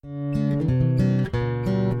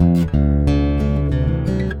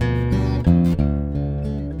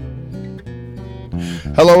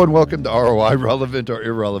Hello and welcome to ROI, Relevant or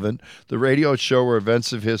Irrelevant, the radio show where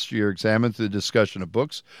events of history are examined through the discussion of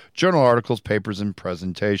books, journal articles, papers, and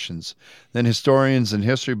presentations. Then historians and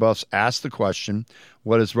history buffs ask the question,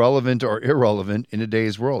 what is relevant or irrelevant in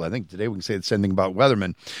today's world? I think today we can say the same thing about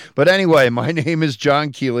weathermen. But anyway, my name is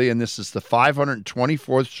John Kealey, and this is the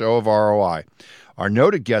 524th show of ROI. Our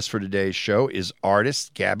noted guest for today's show is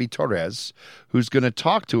artist Gabby Torres, who's going to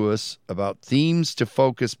talk to us about themes to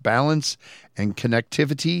focus balance and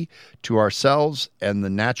connectivity to ourselves and the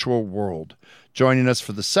natural world. Joining us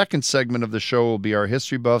for the second segment of the show will be our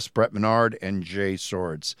history buffs, Brett Monnard and Jay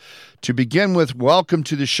Swords. To begin with, welcome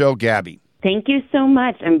to the show, Gabby. Thank you so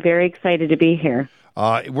much. I'm very excited to be here.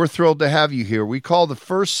 We're thrilled to have you here. We call the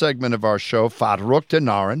first segment of our show Verrückte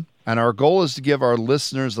Narren, and our goal is to give our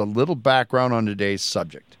listeners a little background on today's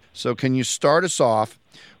subject. So can you start us off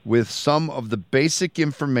with some of the basic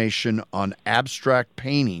information on abstract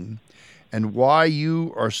painting and why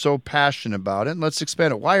you are so passionate about it? And let's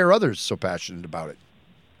expand it. Why are others so passionate about it?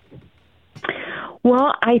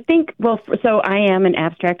 Well, so I am an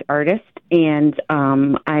abstract artist, and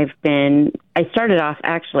I started off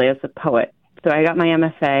actually as a poet. So I got my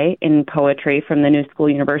MFA in poetry from the New School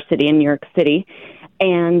University in New York City,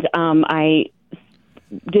 and I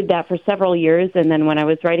did that for several years. And then when I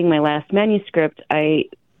was writing my last manuscript, it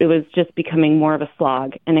was just becoming more of a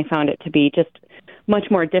slog, and I found it to be just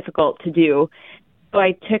much more difficult to do. So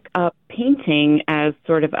I took up painting as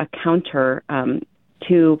sort of a counter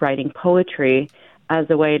to writing poetry, as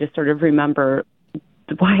a way to sort of remember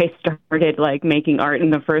why I started making art in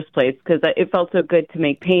the first place, because it felt so good to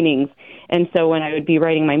make paintings. And so when I would be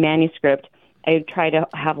writing my manuscript, I would try to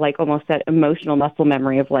have almost that emotional muscle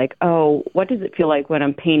memory of oh, what does it feel like when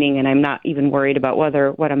I'm painting and I'm not even worried about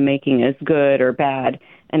whether what I'm making is good or bad,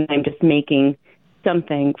 and I'm just making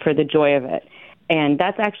something for the joy of it. And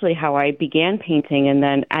that's actually how I began painting. And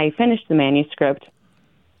then I finished the manuscript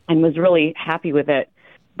and was really happy with it.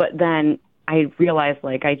 But then I realized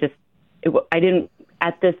I didn't,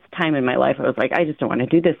 at this time in my life, I was I just don't want to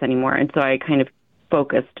do this anymore. And so I kind of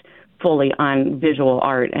focused fully on visual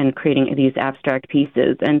art and creating these abstract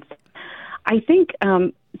pieces. And I think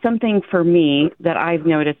something for me that I've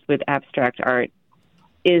noticed with abstract art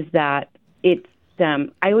is that it's,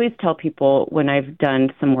 I always tell people when I've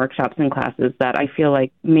done some workshops and classes that I feel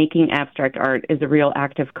like making abstract art is a real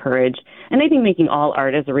act of courage. And I think making all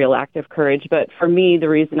art is a real act of courage. But for me, the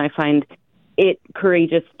reason I find it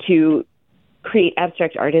courageous to create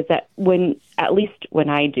abstract art is that at least when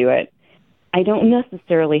I do it, I don't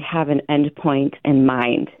necessarily have an end point in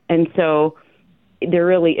mind. And so there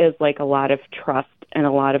really is a lot of trust and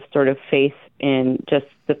a lot of sort of faith in just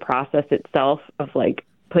the process itself of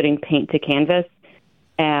putting paint to canvas.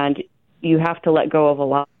 And you have to let go of a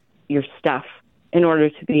lot of your stuff in order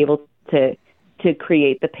to be able to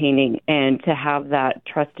create the painting, and to have that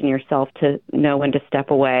trust in yourself to know when to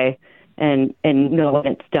step away and know when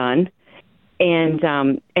it's done. And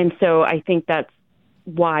so I think that's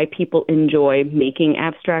why people enjoy making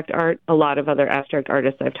abstract art. A lot of other abstract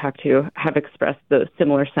artists I've talked to have expressed those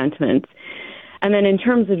similar sentiments. And then in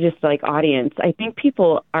terms of just audience, I think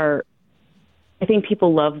people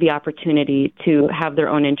love the opportunity to have their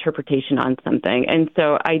own interpretation on something. And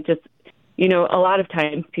so I just, a lot of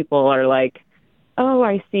times people are oh,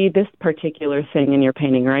 I see this particular thing in your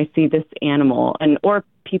painting, or I see this animal. Or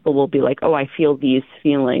people will be oh, I feel these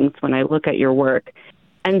feelings when I look at your work.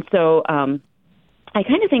 And so I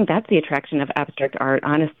kind of think that's the attraction of abstract art,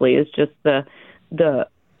 honestly, is just the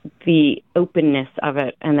openness of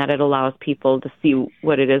it, and that it allows people to see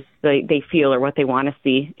what it is they feel or what they want to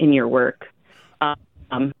see in your work.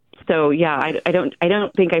 So yeah, I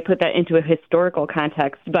don't think I put that into a historical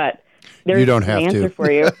context, but there's an answer for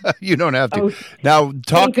you. You don't have to. Oh, now,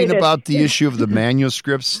 talking about the issue of the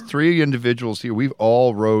manuscripts, three individuals here, we've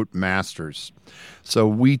all wrote masters. So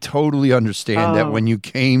we totally understand that when you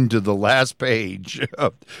came to the last page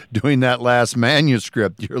of doing that last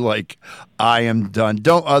manuscript, you're I am done.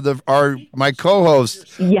 My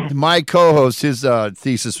co-host, yes. His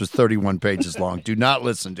thesis was 31 pages long. Do not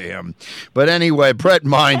listen to him. But anyway, Brett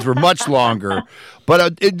and mine's were much longer.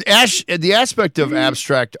 But the aspect of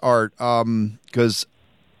abstract art, because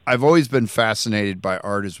I've always been fascinated by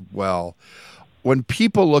art as well. When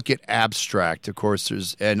people look at abstract, of course,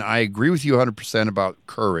 and I agree with you 100% about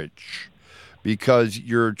courage, because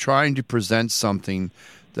you're trying to present something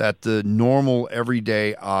that the normal,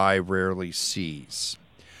 everyday eye rarely sees.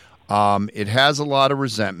 It has a lot of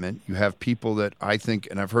resentment. You have people that I think,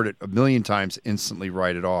 and I've heard it a million times, instantly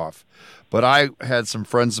write it off. But I had some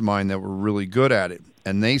friends of mine that were really good at it,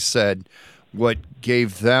 and they said what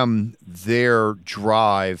gave them their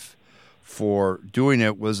drive for doing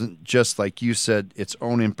it wasn't just, like you said, its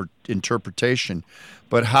own interpretation,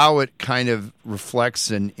 but how it kind of reflects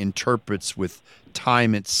and interprets with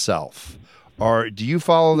time itself. Or do you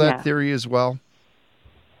follow that theory as well?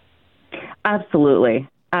 Absolutely.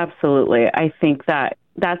 Absolutely. I think that's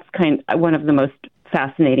one of the most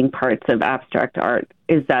fascinating parts of abstract art,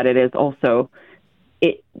 is that it is also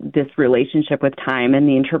this relationship with time, and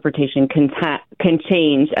the interpretation can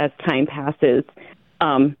change as time passes.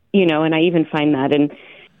 And I even find that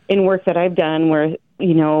in work that I've done where,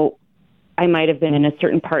 I might have been in a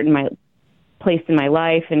certain part in my place in my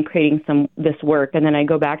life and creating this work, and then I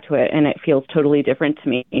go back to it and it feels totally different to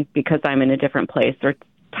me because I'm in a different place or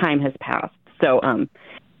time has passed. So,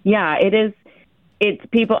 it is. It's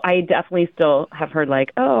people. I definitely still have heard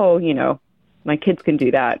like, oh, my kids can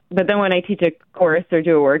do that. But then when I teach a course or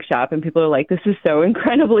do a workshop and people are like, this is so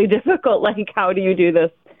incredibly difficult. Like, how do you do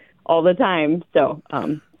this all the time? So,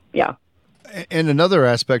 And another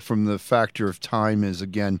aspect from the factor of time is,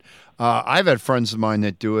 again, I've had friends of mine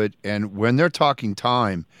that do it, and when they're talking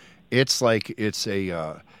time, it's like it's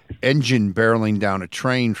a engine barreling down a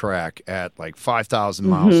train track at like 5,000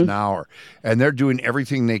 miles an hour, and they're doing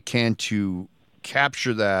everything they can to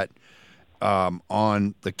capture that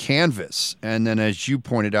on the canvas. And then, as you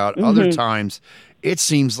pointed out, other times it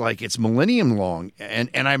seems like it's millennium long, and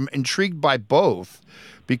I'm intrigued by both,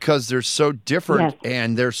 because they're so different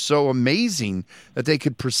and they're so amazing that they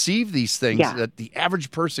could perceive these things that the average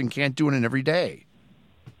person can't do in an everyday.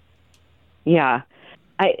 Yeah.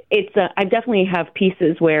 I definitely have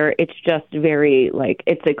pieces where it's just very, like,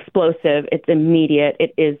 it's explosive, it's immediate,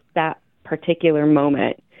 it is that particular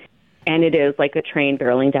moment, and it is like a train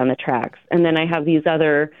barreling down the tracks. And then I have these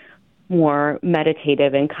other more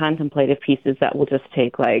meditative and contemplative pieces that will just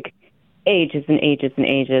take like ages and ages and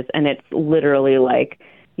ages, and it's literally like,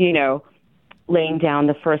 laying down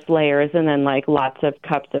the first layers and then like lots of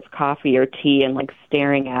cups of coffee or tea and like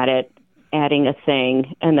staring at it, adding a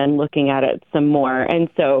thing, and then looking at it some more. And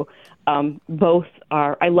so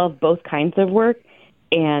I love both kinds of work,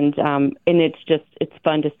 and it's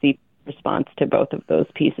fun to see response to both of those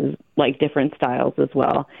pieces, like different styles as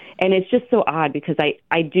well. And it's just so odd because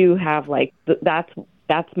I do have like,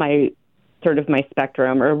 that's my sort of my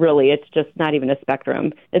spectrum, or really it's just not even a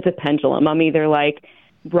spectrum. It's a pendulum. I'm either like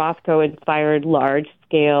Rothko-inspired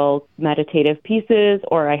large-scale meditative pieces,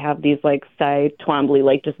 or I have these like Cy Twombly,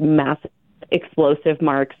 like just massive explosive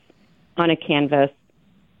marks on a canvas.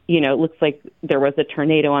 It looks like there was a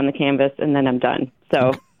tornado on the canvas, and then I'm done.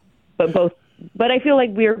 So, but I feel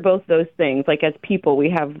like we're both those things. Like as people,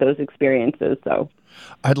 we have those experiences. So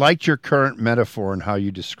I liked your current metaphor and how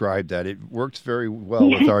you described that. It works very well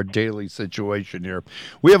with our daily situation here.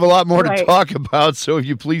 We have a lot more to talk about, so if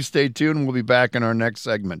you please stay tuned, we'll be back in our next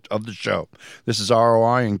segment of the show. This is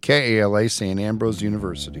ROI and KALA, St. Ambrose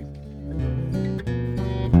University.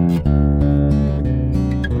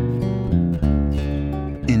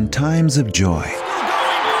 In times of joy,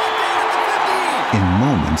 in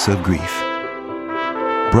moments of grief,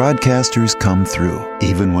 broadcasters come through,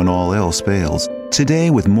 even when all else fails. Today,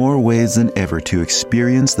 with more ways than ever to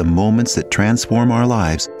experience the moments that transform our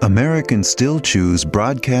lives, Americans still choose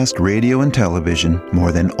broadcast radio and television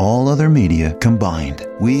more than all other media combined.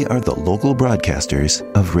 We are the local broadcasters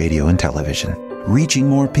of radio and television, reaching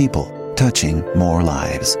more people, touching more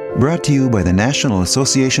lives. Brought to you by the National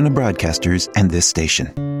Association of Broadcasters and this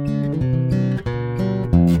station.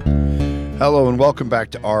 Hello and welcome back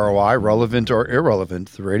to ROI, Relevant or Irrelevant,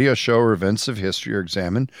 the radio show where events of history are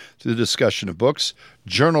examined through the discussion of books,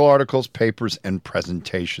 journal articles, papers, and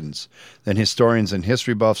presentations. Then historians and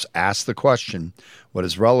history buffs ask the question, what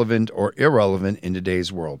is relevant or irrelevant in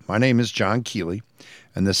today's world? My name is John Kealey,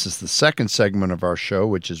 and this is the second segment of our show,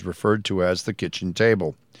 which is referred to as the kitchen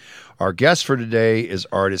table. Our guest for today is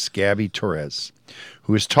artist Gabriella Torres,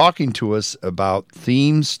 who is talking to us about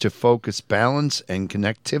themes to focus balance and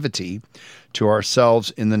connectivity to ourselves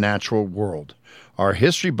in the natural world. Our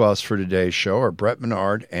history buffs for today's show are Brett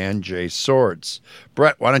Monnard and Jay Swords.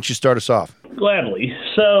 Brett, why don't you start us off? Gladly.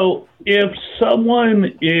 So if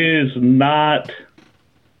someone is not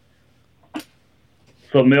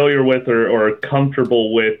familiar with or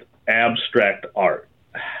comfortable with abstract art,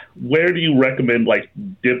 where do you recommend like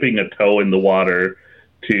dipping a toe in the water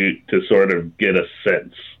to sort of get a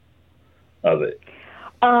sense of it?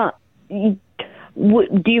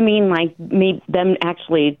 Do you mean like them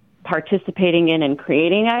actually participating in and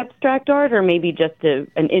creating abstract art, or maybe just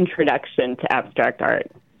an introduction to abstract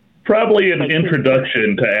art? Probably an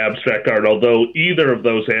introduction to abstract art, although either of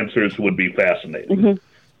those answers would be fascinating.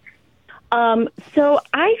 So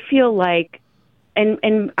I feel like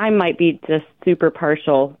and I might be just super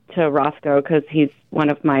partial to Rothko because he's one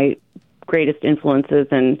of my greatest influences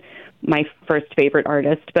and my first favorite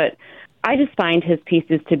artist, but I just find his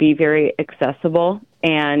pieces to be very accessible,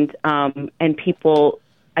 and people,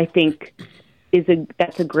 I think,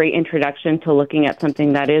 that's a great introduction to looking at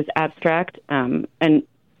something that is abstract. And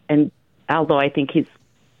although I think he's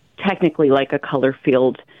technically like a color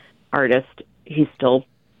field artist, he's still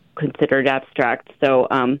considered abstract. So,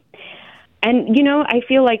 and I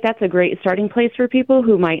feel like that's a great starting place for people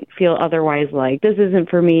who might feel otherwise like this isn't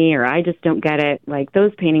for me or I just don't get it. Like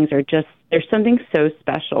those paintings are just, there's something so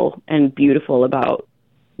special and beautiful about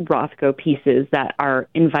Rothko pieces that are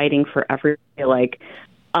inviting for everyone. Like,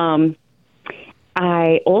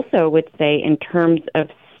 I also would say in terms of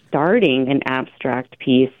starting an abstract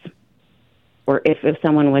piece, or if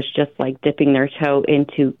someone was just like dipping their toe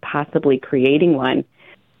into possibly creating one,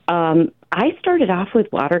 I started off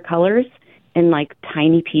with watercolors and like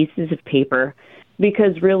tiny pieces of paper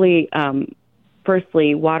because really,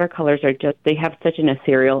 firstly, watercolors are just, they have such an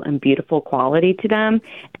ethereal and beautiful quality to them.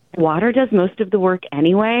 Water does most of the work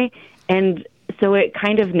anyway, and so it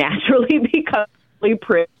kind of naturally becomes really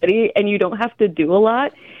pretty and you don't have to do a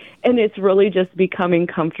lot. And it's really just becoming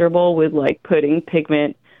comfortable with like putting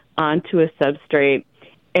pigment onto a substrate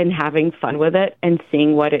and having fun with it and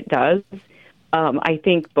seeing what it does. I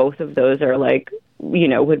think both of those are like,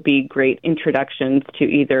 would be great introductions to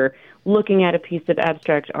either looking at a piece of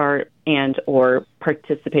abstract art and or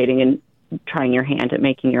participating in trying your hand at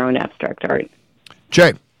making your own abstract art.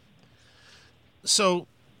 Jay. So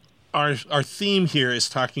our theme here is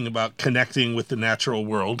talking about connecting with the natural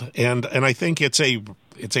world, and I think it's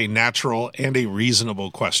a natural and a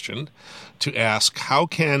reasonable question to ask: how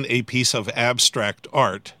can a piece of abstract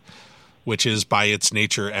art, which is by its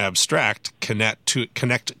nature abstract, connect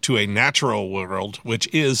to a natural world, which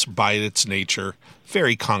is by its nature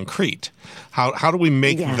very concrete? How do we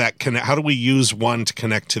make that connect? How do we use one to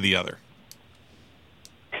connect to the other?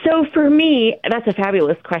 So for me, that's a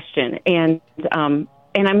fabulous question, and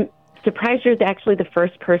I'm surprised you're actually the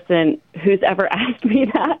first person who's ever asked me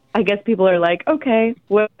that. I guess people are like, okay,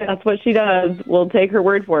 well, that's what she does. We'll take her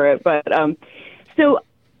word for it. But so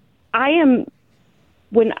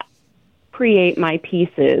when I create my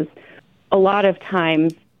pieces, a lot of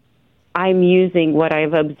times I'm using what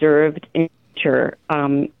I've observed in nature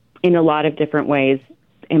in a lot of different ways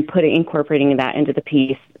and incorporating that into the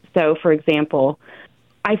piece. So, for example,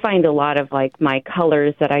 I find a lot of like my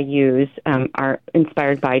colors that I use are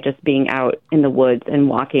inspired by just being out in the woods and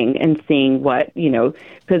walking and seeing what,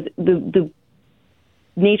 because the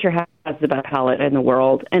nature has the best palette in the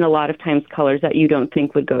world. And a lot of times colors that you don't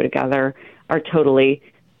think would go together are totally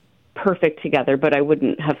perfect together. But I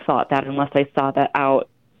wouldn't have thought that unless I saw that out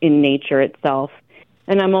in nature itself.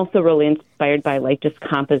 And I'm also really inspired by like just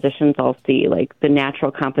compositions I'll see, like the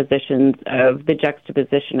natural compositions of the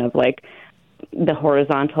juxtaposition of like the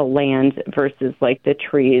horizontal land versus like the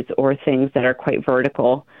trees or things that are quite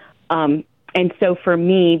vertical. And so for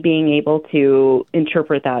me, being able to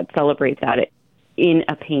interpret that, celebrate that in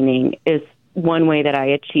a painting is one way that I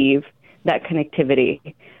achieve that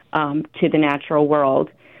connectivity to the natural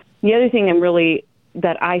world. The other thing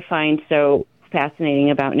that I find so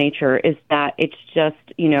fascinating about nature is that it's just,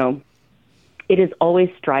 it is always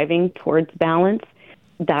striving towards balance.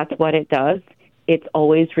 That's what it does. It's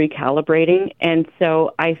always recalibrating. And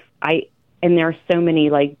so and there are so many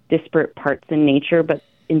like disparate parts in nature, but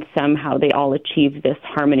in somehow they all achieve this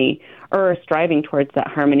harmony or are striving towards that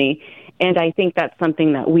harmony. And I think that's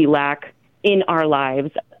something that we lack in our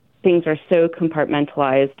lives. Things are so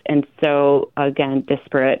compartmentalized and so, again,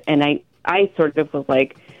 disparate. And I sort of was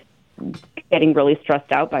like getting really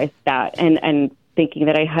stressed out by that and thinking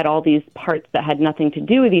that I had all these parts that had nothing to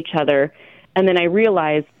do with each other. And then I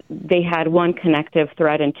realized they had one connective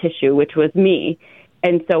thread and tissue, which was me.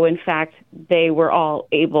 And so, in fact, they were all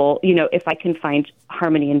able, if I can find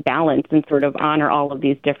harmony and balance and sort of honor all of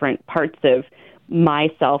these different parts of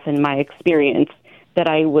myself and my experience, that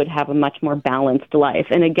I would have a much more balanced life.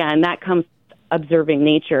 And again, that comes observing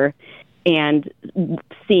nature and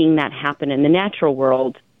seeing that happen in the natural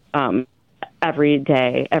world every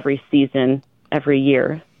day, every season, every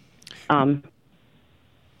year.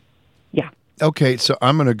 Okay, so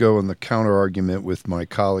I'm going to go in the counter argument with my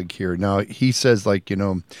colleague here. Now, he says,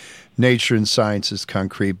 nature and science is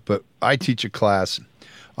concrete, but I teach a class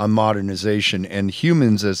on modernization, and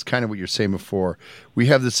humans, as kind of what you're saying before, we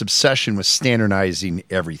have this obsession with standardizing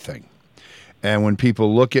everything. And when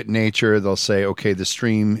people look at nature, they'll say, okay, the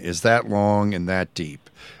stream is that long and that deep,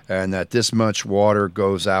 and that this much water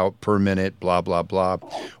goes out per minute, blah, blah, blah.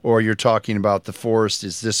 Or you're talking about the forest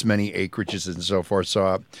is this many acreages and so forth.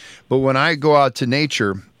 But when I go out to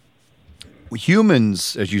nature,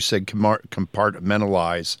 humans, as you said,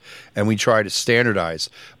 compartmentalize, and we try to standardize.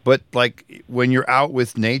 But like when you're out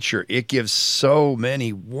with nature, it gives so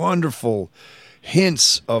many wonderful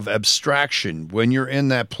hints of abstraction when you're in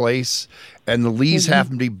that place and the leaves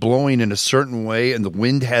happen to be blowing in a certain way and the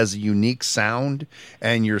wind has a unique sound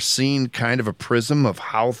and you're seeing kind of a prism of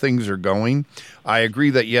how things are going. I agree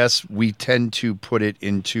that, yes, we tend to put it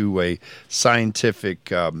into a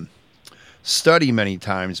scientific study many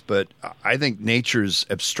times, but I think nature's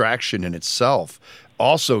abstraction in itself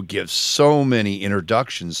also gives so many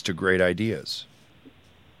introductions to great ideas.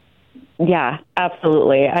 Yeah,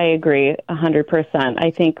 absolutely. I agree 100%.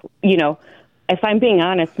 I think, if I'm being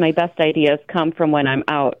honest, my best ideas come from when I'm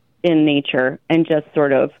out in nature and just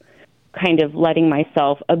sort of kind of letting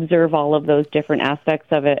myself observe all of those different aspects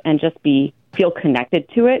of it and just feel connected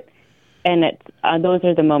to it. And those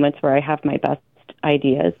are the moments where I have my best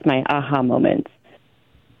ideas, my aha moments.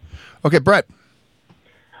 Okay, Brett.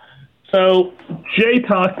 So Jay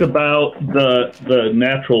talked about the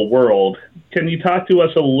natural world. Can you talk to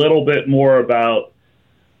us a little bit more about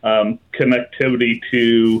connectivity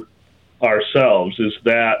to ourselves? Is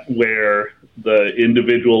that where the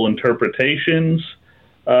individual interpretations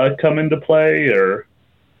come into play, or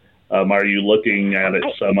are you looking at it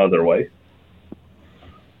some other way?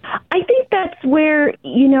 I think that's where,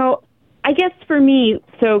 I guess for me,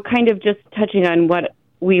 so kind of just touching on what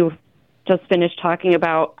we just finished talking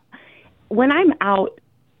about, when I'm out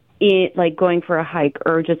like going for a hike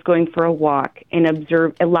or just going for a walk and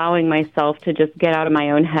allowing myself to just get out of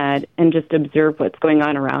my own head and just observe what's going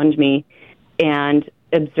on around me and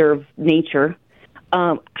observe nature,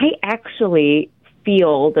 I actually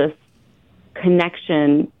feel this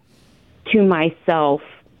connection to myself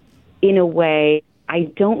in a way I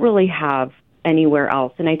don't really have anywhere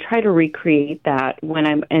else. And I try to recreate that when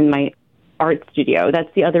I'm in my art studio.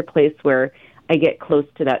 That's the other place where I get close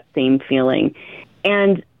to that same feeling.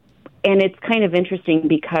 And it's kind of interesting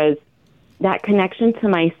because that connection to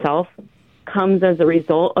myself comes as a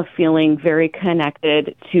result of feeling very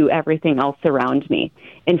connected to everything else around me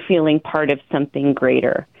and feeling part of something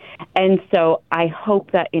greater. And so I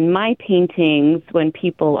hope that in my paintings, when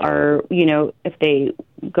people are, if they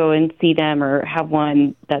go and see them or have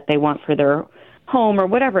one that they want for their home or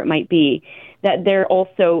whatever it might be, that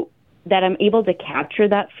that I'm able to capture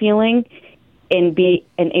that feeling and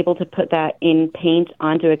able to put that in paint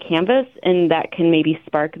onto a canvas, and that can maybe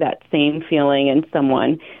spark that same feeling in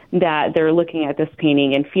someone that they're looking at this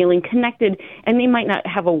painting and feeling connected, and they might not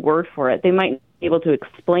have a word for it. They might be able to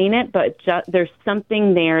explain it, but there's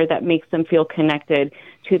something there that makes them feel connected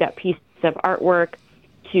to that piece of artwork,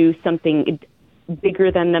 to something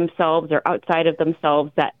bigger than themselves or outside of themselves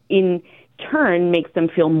that in turn makes them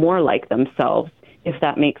feel more like themselves, if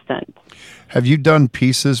that makes sense. Have you done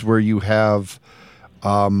pieces where you have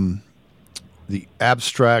the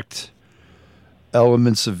abstract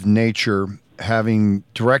elements of nature having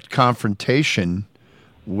direct confrontation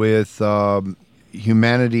with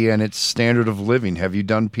humanity and its standard of living? Have you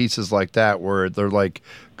done pieces like that where they're like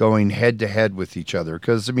going head to head with each other?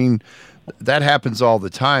 Because, that happens all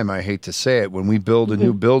the time. I hate to say it. When we build a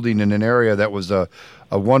new building in an area that was a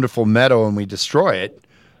wonderful meadow and we destroy it,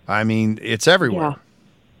 it's everywhere. Yeah.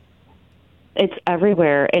 It's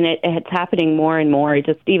everywhere, and it's happening more and more.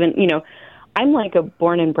 Just even, I'm like a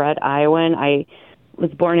born and bred Iowan. I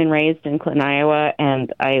was born and raised in Clinton, Iowa,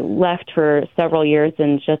 and I left for several years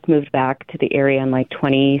and just moved back to the area in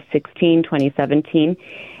 2016, 2017.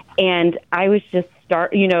 And I was just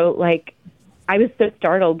I was so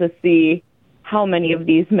startled to see how many of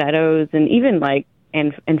these meadows and even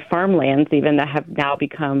and farmlands even that have now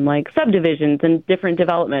become subdivisions and different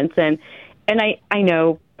developments. And I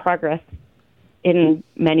know progress in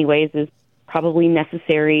many ways is probably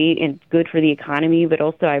necessary and good for the economy, but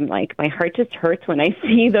also I'm my heart just hurts when I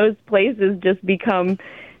see those places just become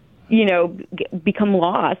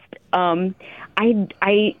lost. I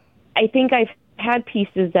think I've had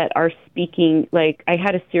pieces that are speaking, I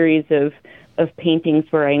had a series of paintings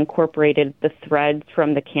where I incorporated the threads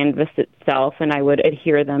from the canvas itself, and I would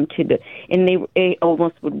adhere them to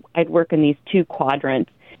I'd work in these two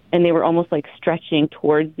quadrants, and they were almost stretching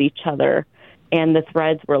towards each other. And the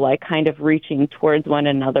threads were kind of reaching towards one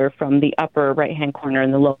another from the upper right-hand corner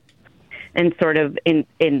and the lower. And sort of it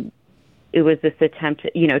was this attempt,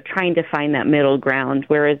 trying to find that middle ground.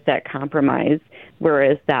 Where is that compromise? Where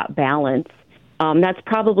is that balance? That's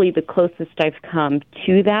probably the closest I've come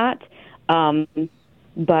to that,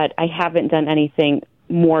 but I haven't done anything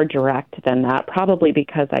more direct than that, probably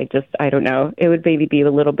because I don't know, it would maybe be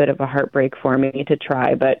a little bit of a heartbreak for me to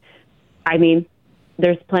try, but I mean,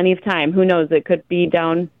 there's plenty of time. Who knows? It could be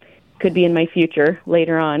in my future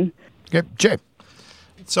later on. Okay, Jay.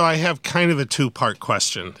 So I have kind of a two-part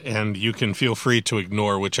question, and you can feel free to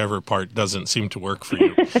ignore whichever part doesn't seem to work for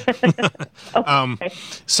you.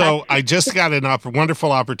 So I just got a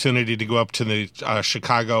wonderful opportunity to go up to the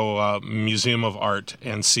Chicago Museum of Art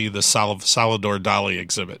and see the Salvador Dali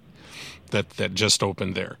exhibit that just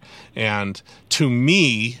opened there. And to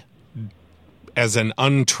me, as an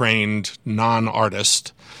untrained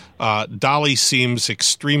non-artist, Dali seems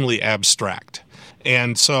extremely abstract.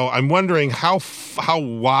 And so I'm wondering how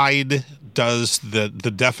wide does the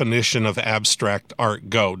definition of abstract art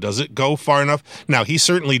go? Does it go far enough? Now, he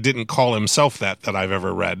certainly didn't call himself that I've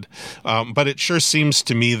ever read, but it sure seems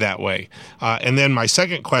to me that way. And then my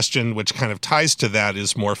second question, which kind of ties to that,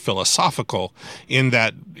 is more philosophical, in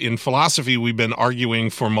that in philosophy we've been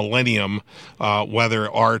arguing for millennium whether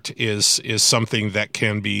art is something that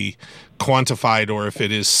can be quantified or if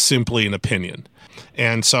it is simply an opinion.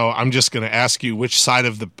 And so I'm just going to ask you, which side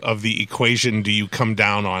of the equation do you come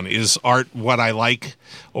down on? Is art what I like,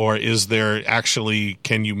 or is there actually,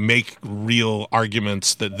 can you make real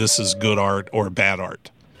arguments that this is good art or bad art?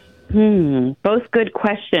 Both good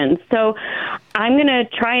questions. So I'm going to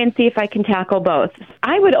try and see if I can tackle both.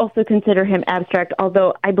 I would also consider him abstract,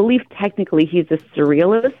 although I believe technically he's a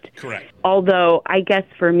surrealist. Correct. Although I guess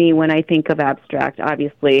for me, when I think of abstract,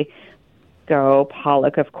 obviously, so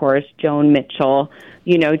Pollock, of course, Joan Mitchell,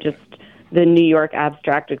 just the New York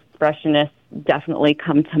abstract expressionists definitely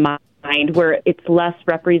come to mind, where it's less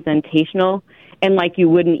representational, and like you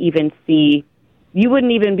wouldn't even be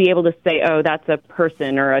able to say, oh, that's a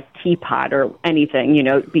person or a teapot or anything,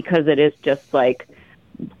 because it is just like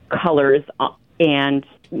colors and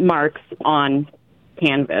marks on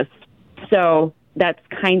canvas. So that's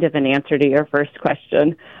kind of an answer to your first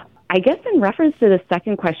question. I guess in reference to the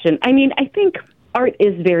second question, I think art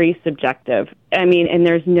is very subjective. And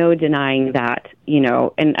there's no denying that,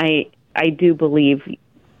 and I do believe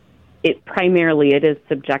it is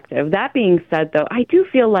subjective. That being said, though, I do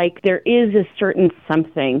feel like there is a certain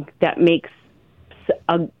something that makes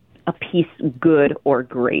a piece good or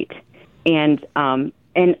great. And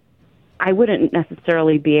I wouldn't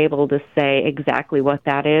necessarily be able to say exactly what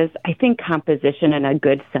that is. I think composition and a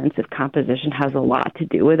good sense of composition has a lot to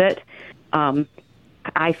do with it.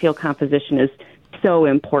 I feel composition is so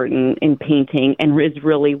important in painting and is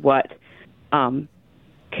really what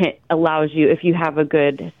allows you, if you have a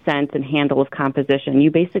good sense and handle of composition,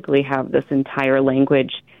 you basically have this entire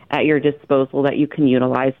language at your disposal that you can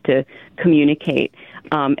utilize to communicate.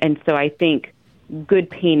 And so I think good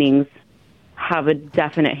paintings have a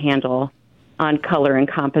definite handle on color and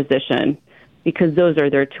composition because those are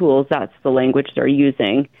their tools. That's the language they're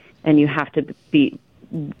using, and you have to be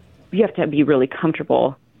really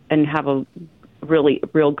comfortable and have a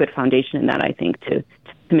real good foundation in that, I think, to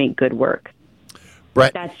make good work.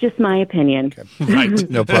 Brett. That's just my opinion. Okay. Right,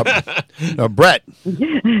 no problem. No, Brett. So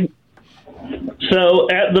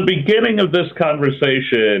at the beginning of this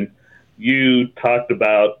conversation, you talked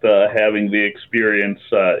about having the experience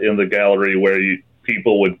in the gallery where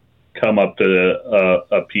people would come up to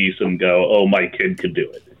a piece and go, "Oh, my kid could do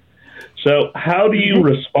it." So how do you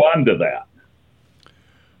respond to that?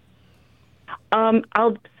 I'll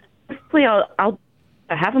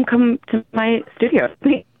have them come to my studio.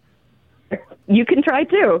 You can try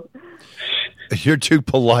too. You're too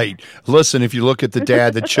polite. Listen, if you look at the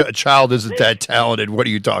dad, the child isn't that talented. What are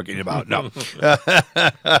you talking about? No. But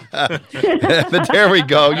there we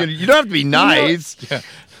go. You don't have to be nice. Yeah.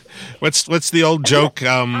 What's the old joke?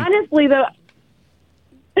 Honestly, though.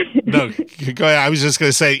 No, go ahead. I was just going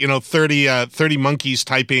to say, 30 monkeys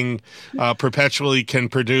typing perpetually can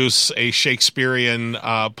produce a Shakespearean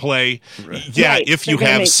play. Right. Yeah, right. If you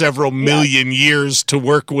have several million years to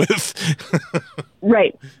work with.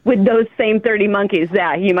 Right. With those same 30 monkeys,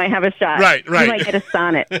 yeah, you might have a shot. Right. You might get a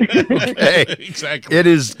sonnet. Okay. Exactly. It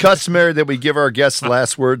is customary that we give our guests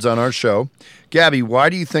last words on our show. Gabby, why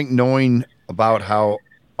do you think knowing about how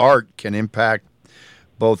art can impact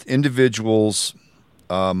both individuals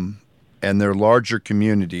and their larger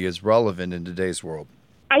community is relevant in today's world?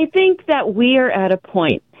 I think that we are at a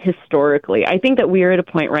point historically. I think that we are at a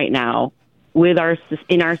point right now in our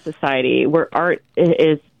society where art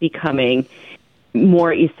is becoming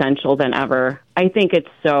more essential than ever. I think it's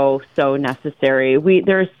so necessary.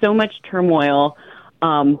 There is so much turmoil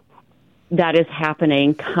that is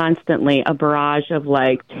happening constantly, a barrage of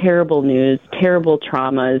like terrible news, terrible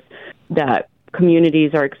traumas that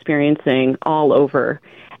communities are experiencing all over.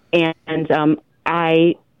 And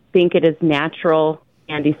I think it is natural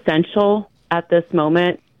and essential at this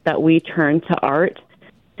moment that we turn to art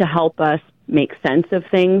to help us make sense of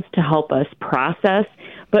things, to help us process,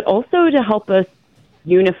 but also to help us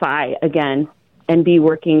unify again and be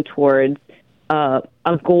working towards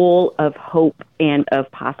a goal of hope and of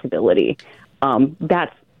possibility.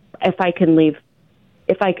 That's if I can leave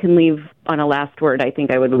on a last word, I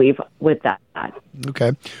think I would leave with that.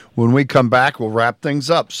 Okay. When we come back, we'll wrap things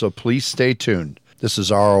up, so please stay tuned. This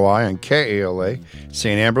is ROI on KALA,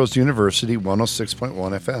 St. Ambrose University, 106.1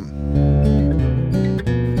 FM.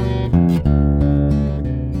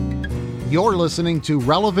 You're listening to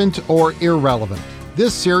Relevant or Irrelevant.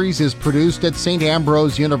 This series is produced at St.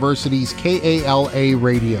 Ambrose University's KALA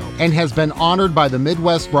Radio and has been honored by the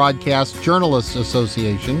Midwest Broadcast Journalists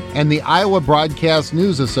Association and the Iowa Broadcast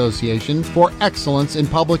News Association for excellence in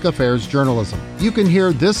public affairs journalism. You can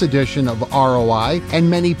hear this edition of ROI and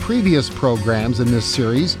many previous programs in this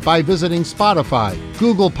series by visiting Spotify,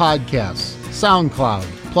 Google Podcasts, SoundCloud,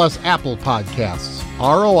 plus Apple Podcasts.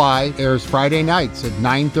 ROI airs Friday nights at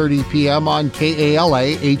 9:30 p.m. on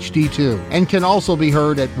KALA HD2 and can also be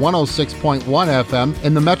heard at 106.1 FM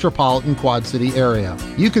in the metropolitan Quad City area.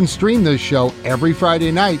 You can stream this show every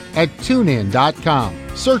Friday night at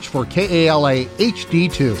tunein.com. Search for KALA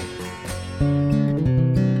HD2.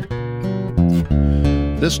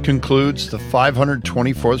 This concludes the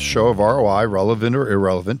 524th show of ROI, Relevant or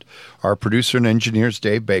Irrelevant. Our producer and engineer is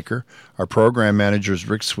Dave Baker. Our program manager is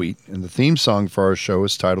Rick Sweet. And the theme song for our show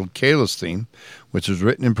is titled Kayla's Theme, which was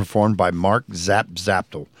written and performed by Mark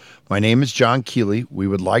Zaptel. My name is John Kealey. We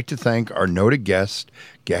would like to thank our noted guest,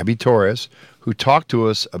 Gabby Torres, who talked to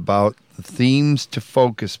us about the themes to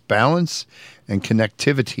focus balance and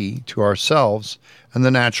connectivity to ourselves and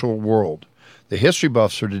the natural world. The history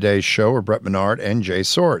buffs for today's show are Brett Monnard and Jay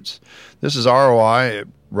Swords. This is ROI,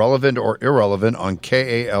 Relevant or Irrelevant on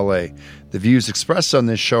KALA. The views expressed on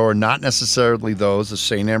this show are not necessarily those of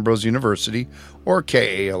St. Ambrose University or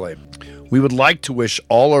KALA. We would like to wish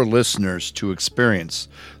all our listeners to experience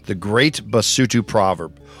the great Basutu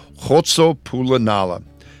proverb, Chotso Pula Nala,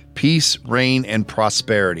 peace, rain, and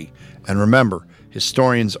prosperity. And remember,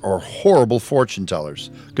 historians are horrible fortune tellers.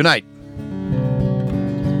 Good night.